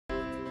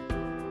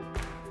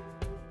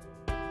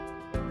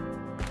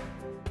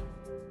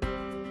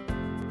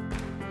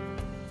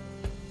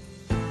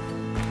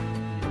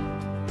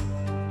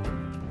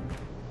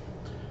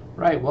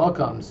Right,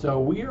 welcome. So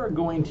we are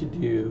going to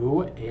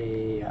do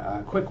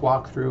a quick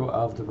walkthrough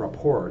of the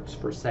reports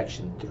for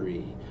Section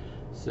 3.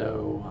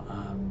 So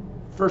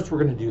first we're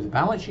going to do the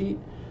balance sheet,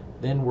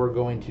 then we're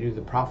going to do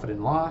the profit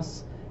and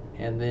loss,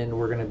 and then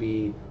we're going to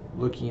be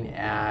looking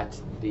at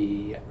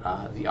the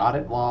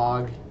audit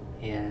log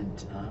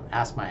and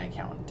Ask My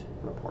Accountant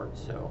report.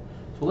 So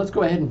let's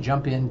go ahead and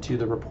jump into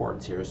the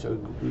reports here. So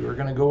we're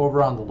going to go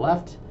over on the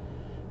left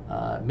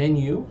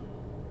menu,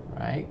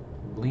 right?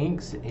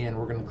 Links, and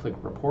we're going to click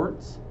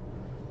reports.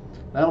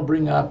 That'll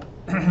bring up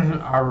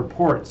our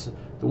reports.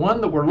 The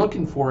one that we're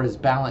looking for is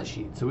balance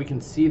sheet, so we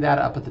can see that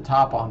up at the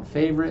top on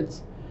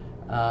favorites.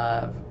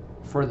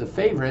 For the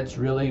favorites,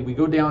 really, we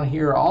go down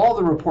here, all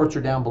the reports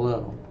are down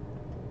below.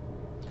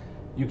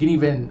 You can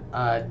even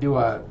do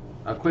a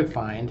quick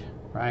find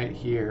right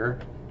here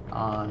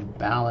on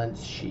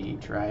balance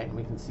sheet, right? And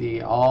we can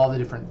see all the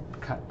different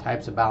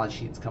types of balance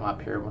sheets come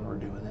up here when we're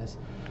doing this.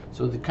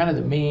 So the kind of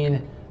the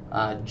main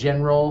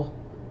general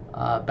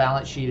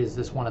balance sheet is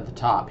this one at the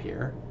top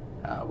here,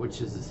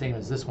 which is the same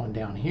as this one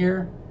down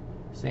here,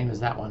 same as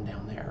that one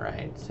down there,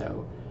 right?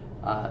 So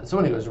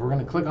anyways, we're going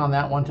to click on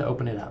that one to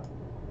open it up.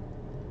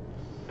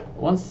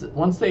 Once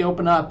they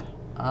open up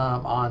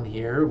on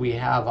here, we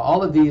have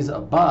all of these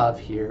above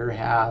here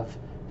have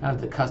kind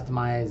of the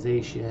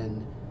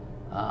customization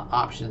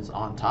options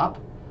on top.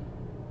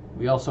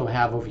 We also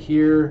have over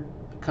here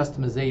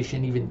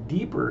customization, even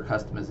deeper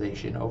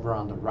customization over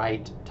on the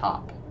right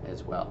top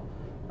as well,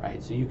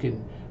 right? So you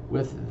can,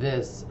 with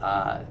this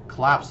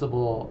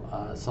collapsible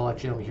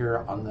selection over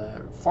here on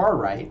the far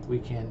right, we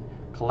can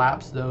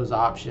collapse those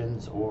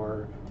options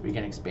or we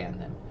can expand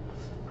them.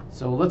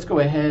 So let's go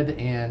ahead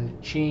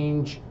and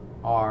change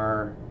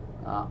our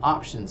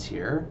options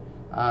here.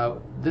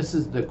 This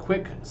is the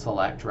quick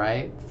select,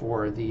 right?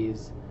 For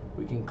these,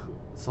 we can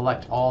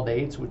select all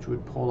dates, which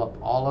would pull up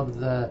all of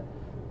the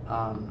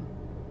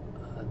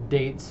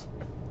dates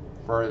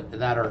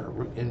that are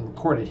in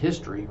recorded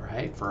history,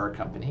 right, for our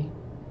company.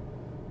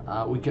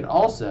 We could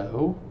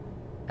also,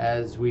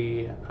 as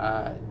we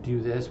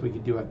do this, we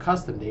could do a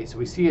custom date. So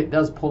we see it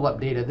does pull up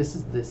data. This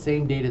is the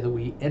same data that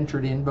we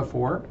entered in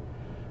before,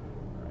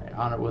 right,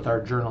 on it with our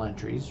journal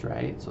entries,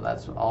 right? So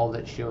that's all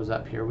that shows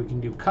up here. We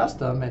can do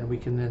custom, and we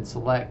can then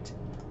select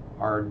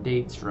our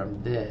dates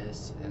from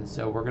this. And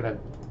so we're gonna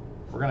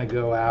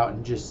go out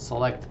and just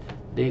select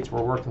dates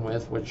we're working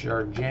with, which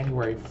are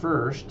January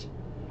 1st,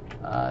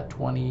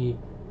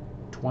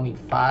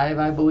 2025,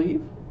 I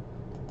believe.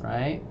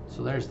 Right,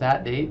 so there's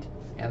that date,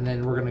 and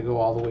then we're going to go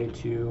all the way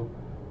to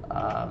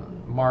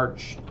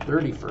March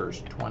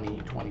 31st,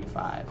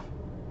 2025,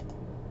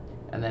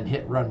 and then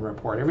hit run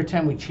report. Every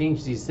time we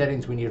change these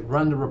settings, we need to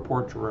run the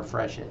report to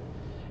refresh it,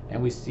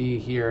 and we see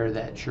here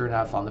that sure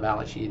enough on the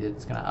balance sheet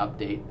it's going to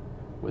update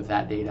with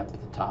that date up at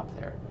the top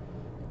there.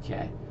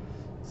 Okay,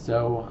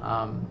 so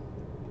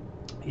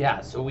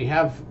yeah, so we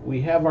have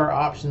our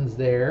options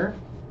there.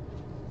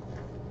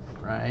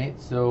 Right,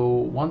 so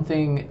one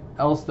thing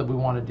else that we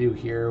want to do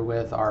here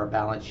with our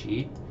balance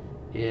sheet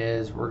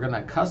is we're going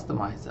to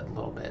customize it a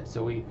little bit.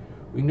 So we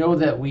know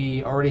that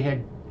we already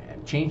had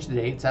changed the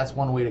dates. That's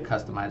one way to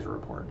customize a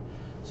report.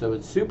 So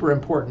it's super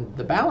important.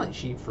 The balance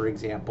sheet, for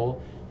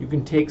example, you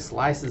can take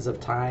slices of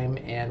time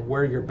and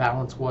where your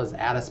balance was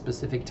at a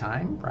specific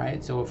time,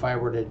 right? So if I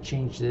were to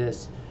change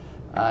this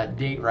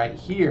date right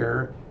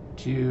here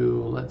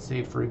to, let's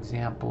say, for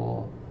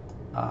example,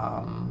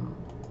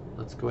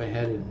 let's go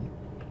ahead and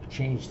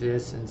change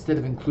this. Instead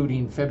of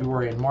including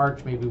February and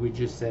March, maybe we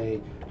just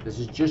say this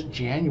is just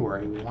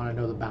January. We want to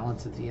know the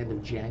balance at the end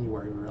of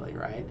January, really,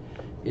 right?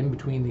 In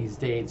between these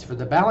dates. For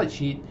the balance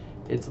sheet,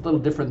 it's a little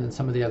different than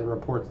some of the other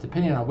reports,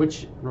 depending on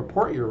which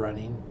report you're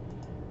running.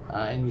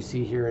 And you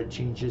see here it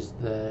changes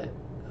the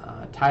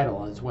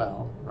title as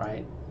well,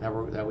 right?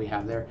 That we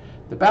have there.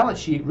 The balance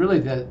sheet, really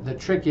the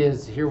trick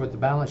is here with the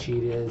balance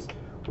sheet is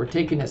we're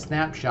taking a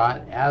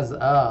snapshot as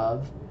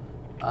of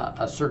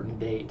a certain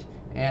date.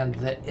 And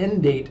the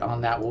end date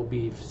on that will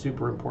be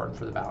super important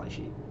for the balance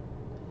sheet.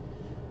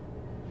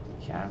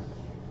 Okay.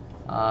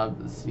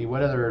 Let's see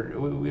what other.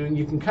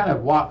 You can kind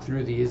of walk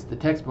through these. The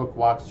textbook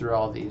walks through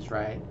all these,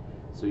 right?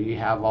 So you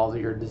have all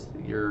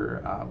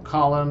your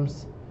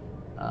columns.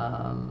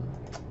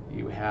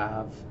 You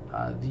have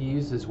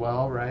these as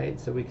well, right?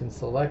 So we can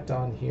select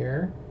on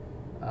here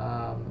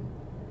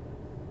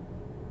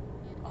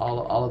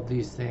all of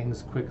these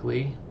things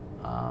quickly.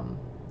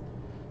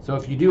 So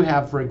if you do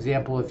have, for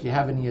example, if you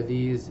have any of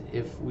these,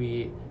 if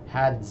we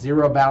had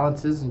zero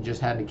balances and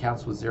just had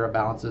accounts with zero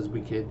balances,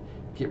 we could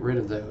get rid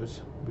of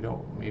those.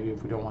 Maybe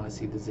if we don't want to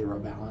see the zero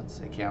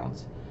balance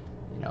accounts,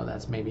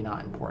 that's maybe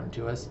not important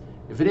to us.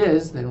 If it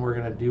is, then we're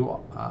going to do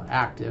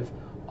active.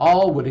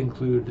 All would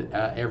include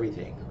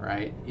everything,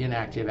 right?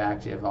 Inactive,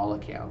 active, all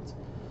accounts.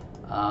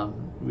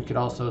 We could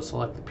also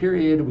select the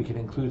period. We could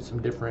include some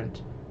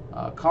different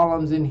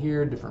columns in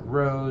here, different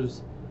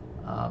rows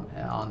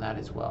on that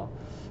as well.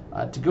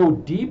 To go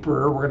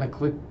deeper, we're going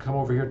to come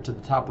over here to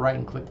the top right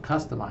and click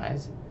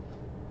Customize.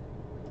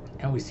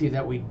 And we see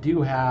that we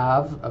do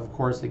have, of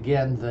course,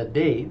 again, the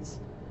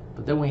dates.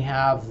 But then we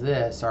have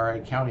this, our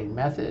accounting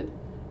method.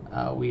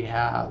 We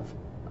have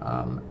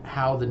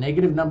how the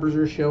negative numbers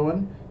are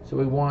shown. So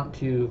we want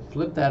to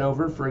flip that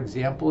over. For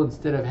example,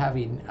 instead of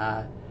having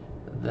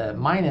the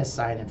minus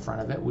sign in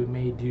front of it, we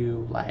may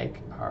do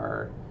like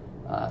our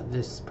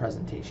this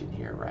presentation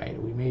here,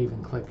 right? We may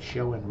even click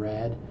show in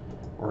red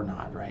or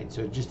not, right?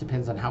 So it just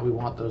depends on how we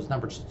want those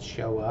numbers to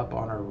show up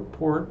on our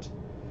report.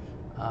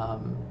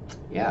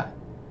 Yeah,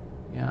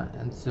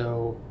 and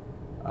so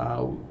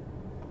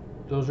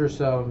those are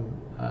some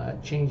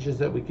changes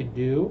that we could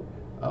do.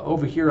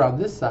 Over here on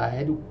this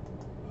side,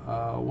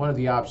 one of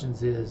the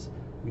options is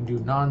we can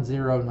do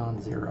non-zero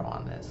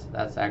on this.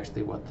 That's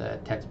actually what the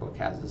textbook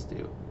has us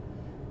do.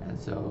 And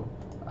so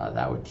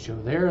that would show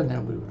there, and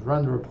then we would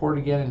run the report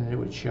again, and it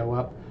would show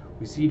up.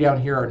 We see down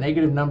here our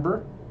negative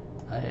number.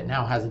 It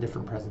now has a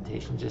different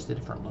presentation, just a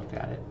different look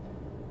at it,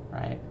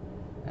 right?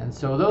 And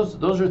so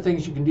those are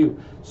things you can do.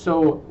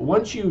 So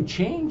once you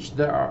change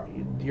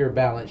your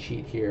balance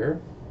sheet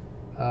here,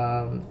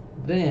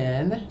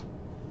 then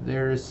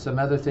there's some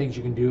other things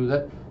you can do.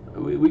 That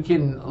we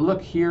can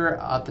look here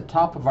at the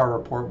top of our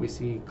report. We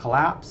see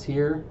collapse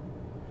here,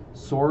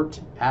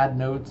 sort, add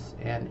notes,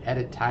 and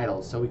edit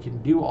titles. So we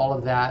can do all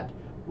of that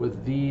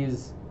with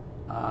these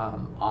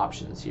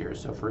options here.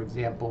 So for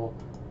example,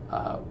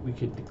 we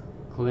could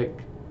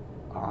click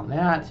on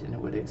that and it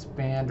would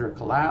expand or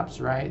collapse,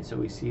 right? So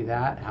we see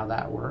that, how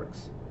that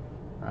works,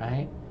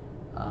 right?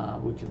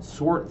 We can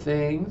sort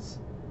things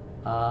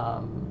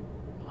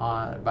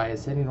by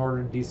ascending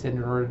order,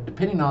 descending order,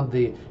 depending on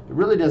it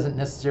really doesn't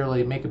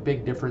necessarily make a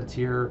big difference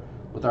here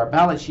with our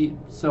balance sheet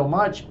so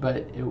much,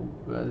 but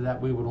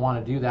that we would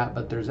want to do that.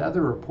 But there's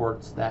other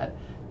reports that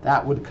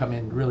would come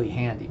in really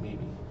handy,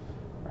 maybe,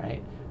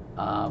 right?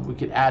 We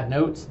could add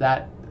notes.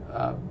 That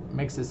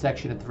makes a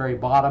section at the very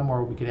bottom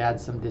where we could add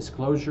some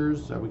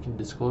disclosures, so we can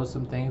disclose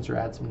some things or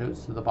add some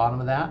notes to the bottom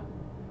of that,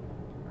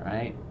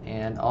 right?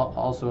 And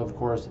also, of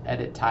course,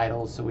 edit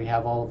titles. So we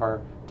have all of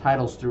our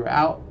titles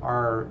throughout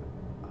our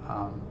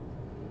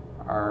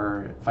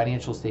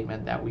financial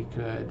statement that we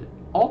could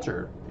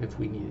alter if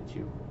we needed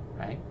to,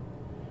 right?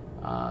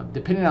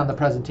 Depending on the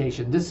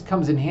presentation, this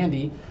comes in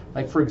handy.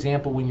 Like for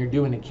example, when you're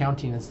doing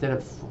accounting, instead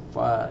of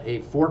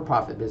a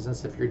for-profit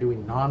business, if you're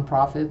doing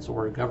non-profits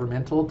or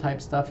governmental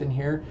type stuff in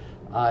here,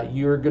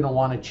 you're going to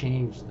want to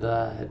change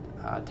the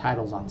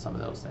titles on some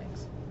of those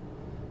things.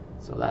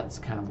 So that's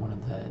kind of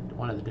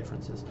one of the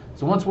differences.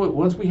 So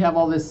once we have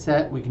all this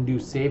set, we can do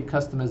save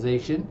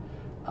customization,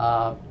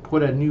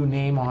 put a new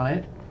name on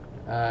it,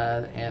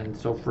 and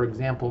so for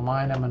example,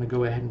 mine, I'm going to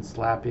go ahead and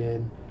slap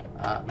in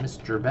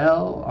Mr.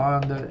 Bell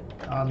on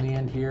the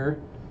end here,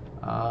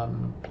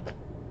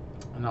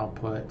 and I'll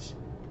put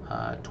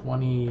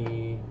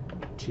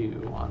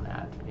 22 on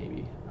that,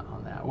 maybe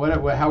on that.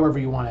 Whatever, however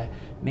you want to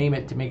name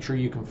it to make sure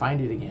you can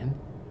find it again.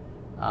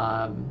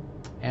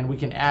 And we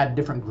can add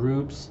different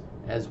groups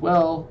as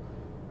well,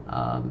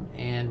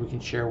 and we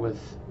can share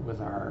with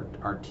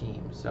our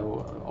team.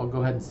 So I'll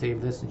go ahead and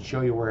save this and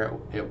show you where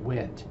it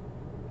went,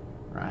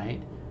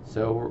 right?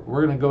 So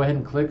we're going to go ahead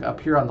and click up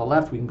here on the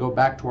left. We can go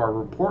back to our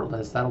report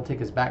list. That'll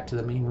take us back to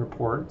the main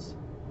reports.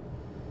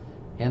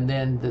 And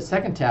then the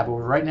second tab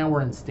over, right now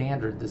we're in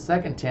standard. The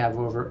second tab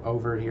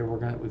over here,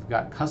 we've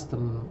got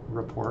custom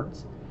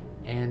reports,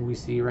 and we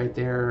see right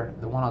there,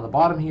 the one on the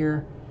bottom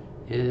here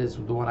is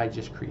the one I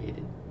just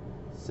created.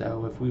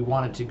 So if we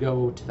wanted to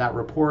go to that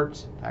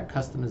report, that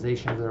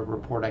customization of the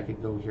report, I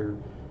could go here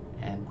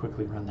and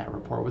quickly run that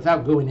report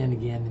without going in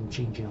again and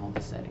changing all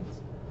the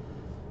settings.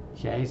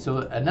 Okay, so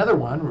another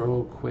one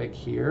real quick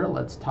here,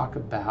 let's talk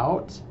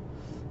about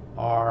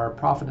our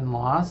profit and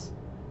loss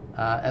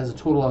as a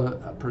total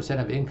of percent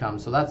of income.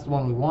 So that's the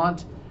one we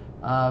want.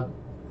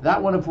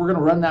 That one, if we're going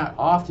to run that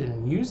often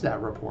and use that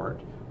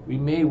report, we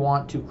may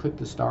want to click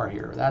the star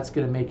here. That's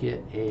going to make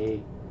it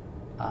a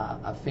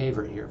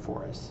favorite here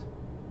for us.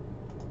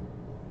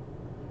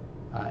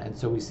 And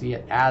so we see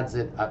it adds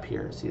it up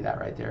here. See that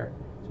right there?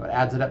 So it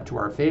adds it up to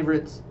our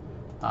favorites.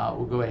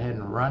 We'll go ahead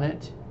and run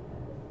it.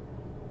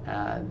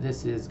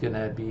 This is going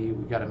to be,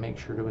 we got to make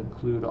sure to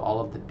include all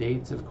of the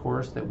dates, of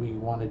course, that we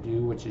want to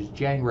do, which is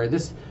January.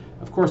 This,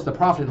 of course, the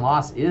profit and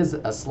loss is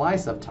a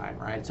slice of time,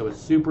 right? So it's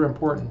super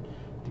important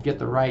to get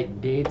the right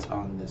dates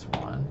on this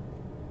one.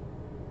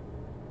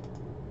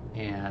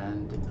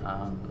 And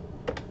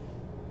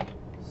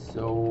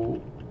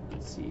so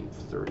let's see,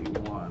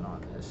 31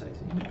 on this, I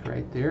think.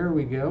 Right there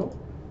we go.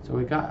 So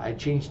I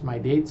changed my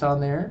dates on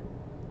there.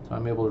 So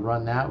I'm able to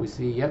run that. We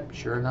see, yep,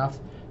 sure enough.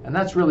 And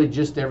that's really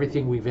just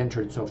everything we've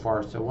entered so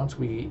far. So once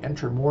we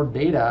enter more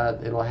data,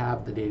 it'll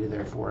have the data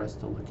there for us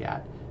to look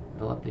at.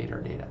 It'll update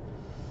our data.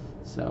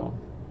 So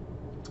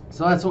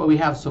that's what we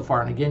have so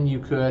far. And again, you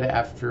could,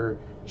 after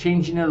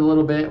changing it a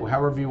little bit,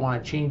 however you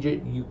want to change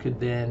it, you could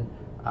then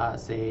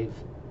save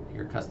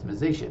your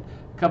customization.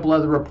 A couple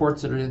other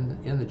reports that are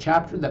in the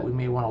chapter that we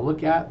may want to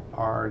look at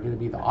are going to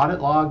be the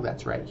audit log.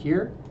 That's right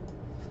here.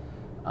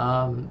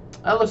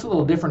 That looks a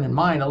little different in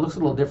mine. It looks a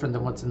little different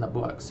than what's in the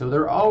book. So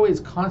they're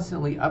always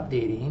constantly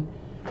updating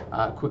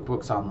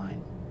QuickBooks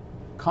Online.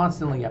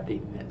 constantly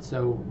updating it.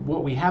 So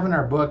what we have in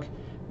our book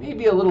may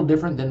be a little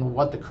different than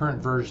what the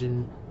current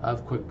version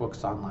of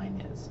QuickBooks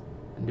Online is.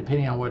 And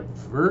depending on what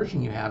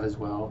version you have as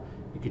well,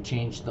 you could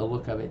change the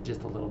look of it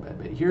just a little bit.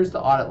 But here's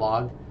the audit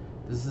log.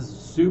 This is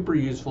super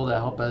useful to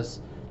help us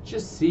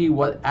just see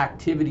what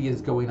activity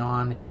is going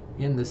on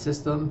in the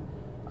system.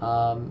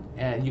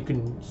 And you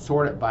can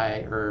sort it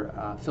by,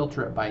 or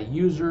filter it by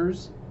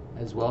users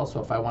as well.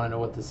 So if I want to know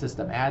what the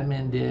system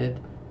admin did,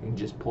 you can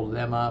just pull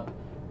them up,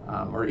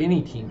 or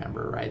any team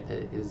member, right,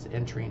 that is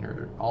entering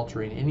or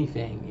altering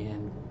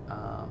anything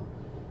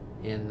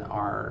in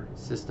our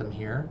system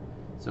here.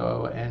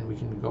 So, and we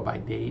can go by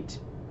date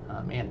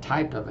and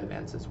type of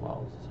events as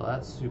well. So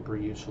that's super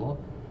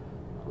useful.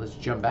 Let's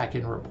jump back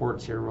in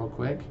reports here real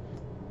quick.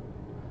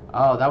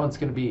 Oh, that one's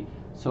going to be,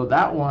 so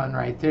that one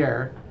right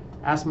there,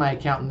 Ask My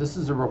Accountant, this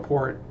is a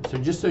report. So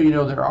just so you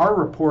know, there are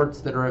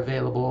reports that are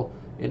available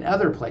in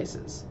other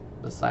places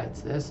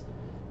besides this.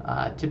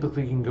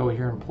 Typically you can go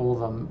here and pull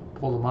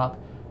them up.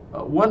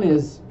 One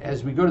is,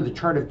 as we go to the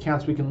chart of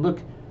accounts, we can look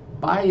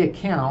by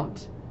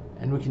account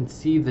and we can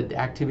see the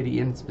activity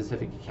in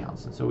specific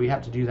accounts. And so we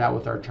have to do that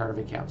with our chart of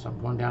accounts. So I'm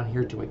going down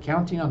here to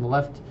accounting on the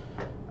left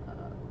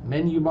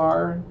menu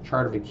bar,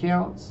 chart of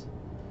accounts.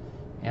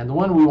 And the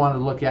one we want to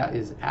look at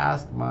is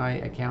Ask My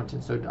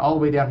Accountant. So all the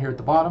way down here at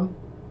the bottom,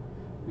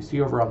 we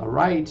see over on the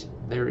right,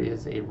 there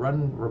is a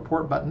Run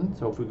Report button.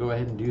 So if we go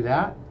ahead and do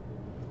that,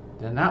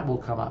 then that will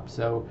come up.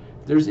 So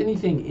if there's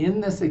anything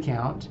in this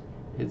account,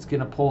 it's going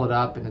to pull it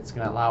up and it's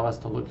going to allow us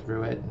to look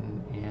through it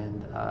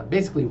and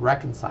basically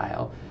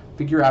reconcile,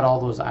 figure out all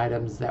those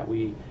items that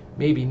we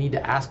maybe need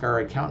to ask our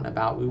accountant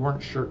about. We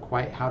weren't sure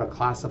quite how to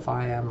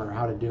classify them or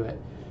how to do it.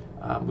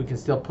 We can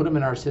still put them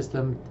in our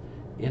system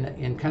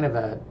in kind of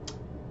a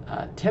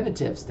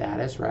tentative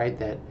status, right?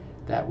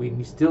 That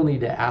we still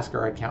need to ask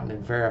our accountant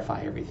and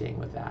verify everything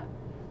with that.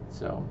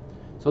 So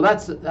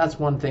that's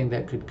one thing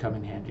that could come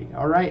in handy.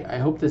 All right, I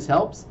hope this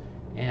helps,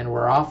 and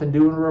we're off and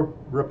doing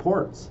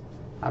reports.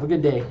 Have a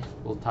good day.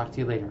 We'll talk to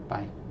you later.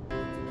 Bye.